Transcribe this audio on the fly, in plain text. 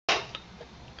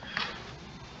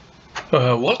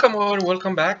Welcome or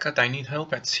welcome back at I Need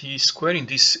Help at C Square. In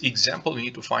this example, we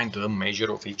need to find the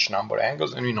measure of each number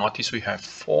angles, and we notice we have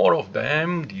four of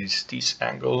them. This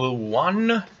angle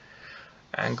 1,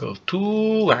 angle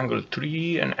 2, angle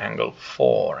 3, and angle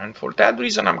 4. And for that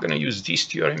reason, I'm going to use this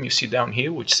theorem you see down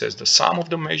here, which says the sum of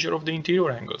the measure of the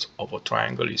interior angles of a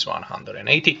triangle is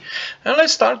 180. And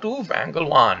let's start with angle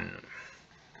 1,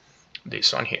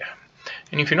 this one here.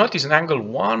 And if you notice, an angle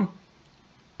 1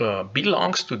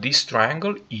 belongs to this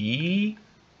triangle EAB.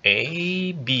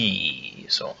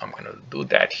 So I'm going to do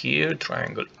that here,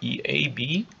 triangle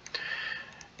EAB.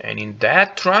 And in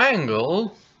that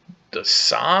triangle, the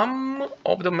sum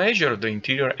of the measure of the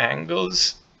interior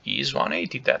angles is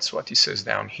 180. That's what it says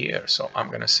down here. So I'm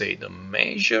going to say the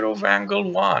measure of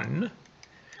angle 1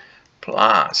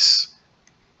 plus,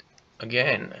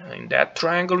 again, in that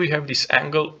triangle we have this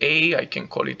angle A, I can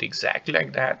call it exactly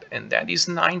like that, and that is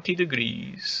 90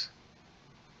 degrees.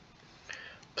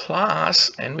 Plus,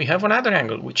 and we have another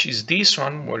angle, which is this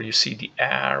one, where you see the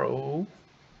arrow,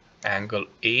 angle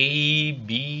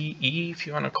ABE, if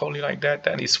you want to call it like that,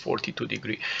 that is 42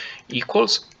 degrees,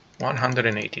 equals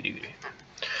 180 degrees.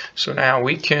 So now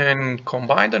we can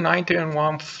combine the 90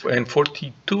 and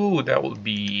 42, that will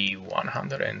be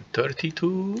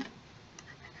 132.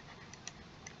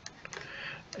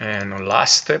 And the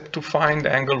last step to find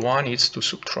angle 1 is to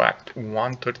subtract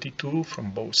 132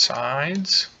 from both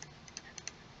sides.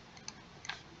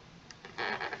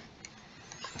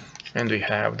 And we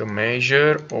have the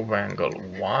measure of angle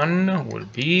 1 will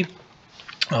be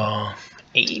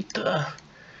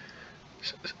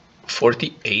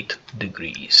 48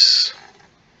 degrees.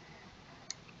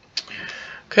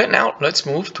 Okay, now let's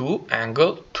move to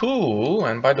angle 2.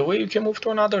 And by the way, you can move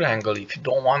to another angle. If you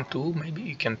don't want to, maybe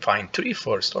you can find 3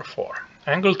 first or 4.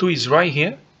 Angle 2 is right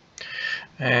here.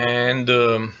 And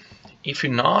if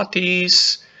you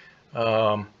notice,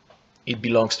 it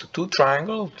belongs to two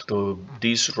triangles, to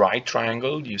this right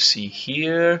triangle you see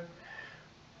here.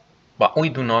 But we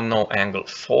do not know angle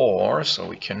 4, so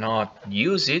we cannot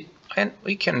use it. And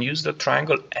we can use the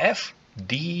triangle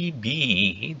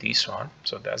FDB, this one.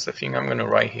 So that's the thing I'm going to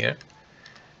write here.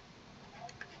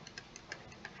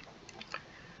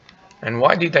 And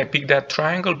why did I pick that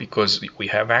triangle? Because we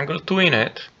have angle 2 in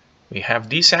it. We have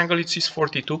this angle, it is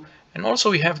 42. And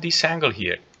also we have this angle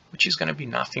here, which is going to be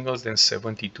nothing else than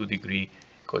 72 degrees.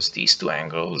 Because these two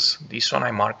angles, this one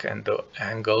I mark and the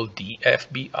angle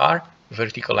DFB are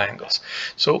vertical angles.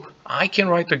 So I can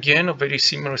write again a very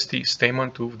similar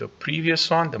statement to the previous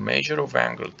one. The measure of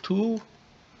angle 2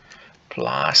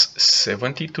 plus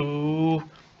 72,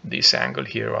 this angle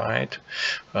here, right,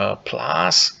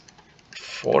 plus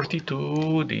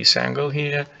 42, this angle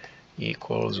here,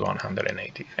 equals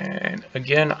 180. And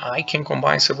again, I can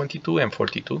combine 72 and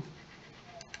 42.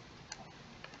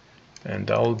 And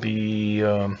that will be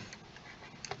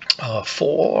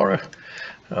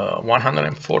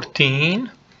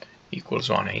 114 equals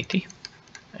 180.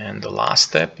 And the last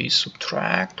step is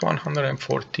subtract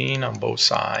 114 on both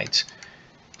sides.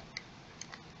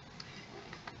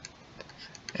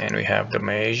 And we have the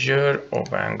measure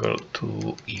of angle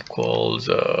 2 equals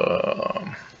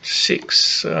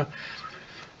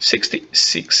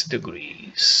 66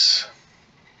 degrees.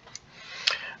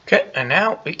 Okay, and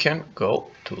now we can go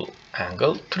to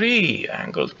angle 3.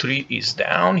 Angle 3 is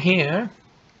down here.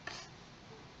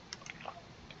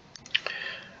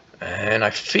 And I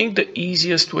think the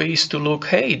easiest way is to look,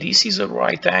 hey, this is a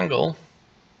right angle.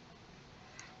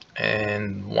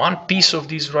 And one piece of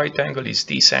this right angle is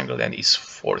this angle, and it's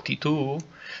 42.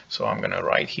 So I'm going to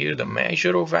write here the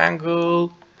measure of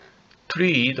angle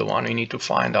 3, the one we need to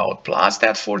find out, plus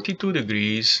that 42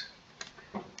 degrees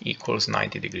equals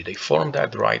 90 degrees. They form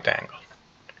that right angle.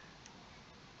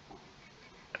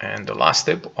 And the last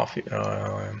step of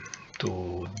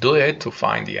to do it, to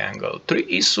find the angle 3,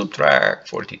 is subtract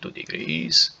 42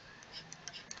 degrees.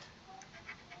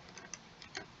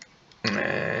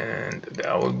 And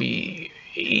that will be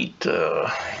 8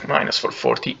 minus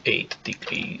 48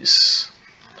 degrees.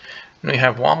 And we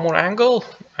have one more angle,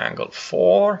 angle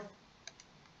 4,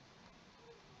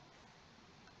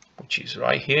 which is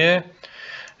right here.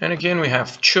 And again, we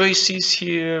have choices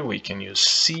here. We can use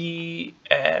C,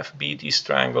 F, B, this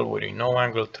triangle where we know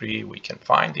angle 3. We can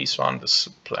find this one, the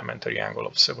supplementary angle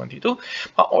of 72.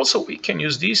 But also we can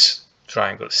use this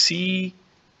triangle, C,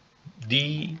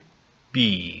 D,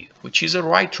 B, which is a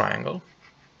right triangle.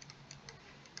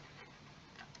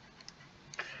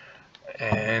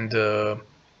 And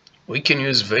we can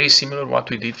use very similar what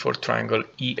we did for triangle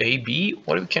EAB,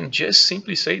 or we can just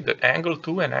simply say that angle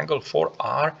 2 and angle 4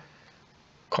 are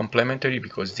complementary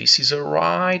because this is a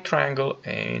right triangle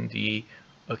and the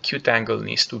acute angle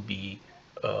needs to be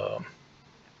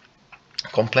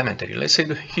complementary. Let's say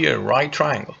here, right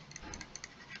triangle.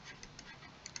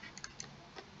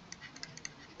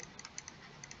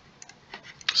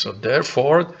 So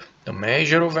therefore, the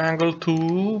measure of angle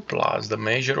 2 plus the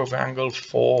measure of angle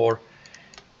 4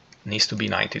 needs to be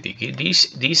 90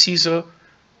 degrees. This is a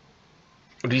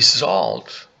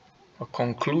result, a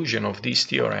conclusion of this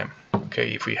theorem.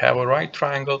 Okay, if we have a right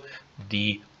triangle,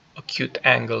 the acute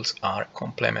angles are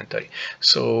complementary.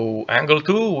 So angle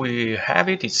 2, we have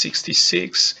it, it's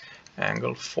 66.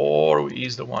 Angle 4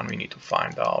 is the one we need to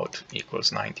find out,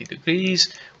 equals 90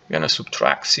 degrees. We're going to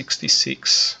subtract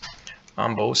 66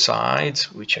 on both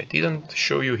sides, which I didn't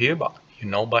show you here, but you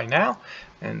know by now.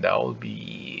 And that will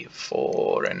be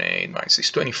 4 and 8 minus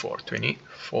 6,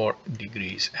 24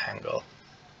 degrees angle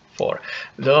 4.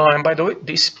 And by the way,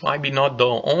 this might be not the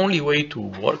only way to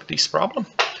work this problem.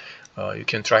 You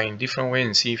can try in different ways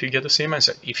and see if you get the same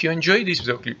answer. If you enjoyed this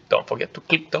video clip, don't forget to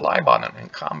click the like button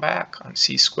and come back on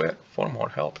C-Square for more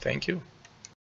help. Thank you.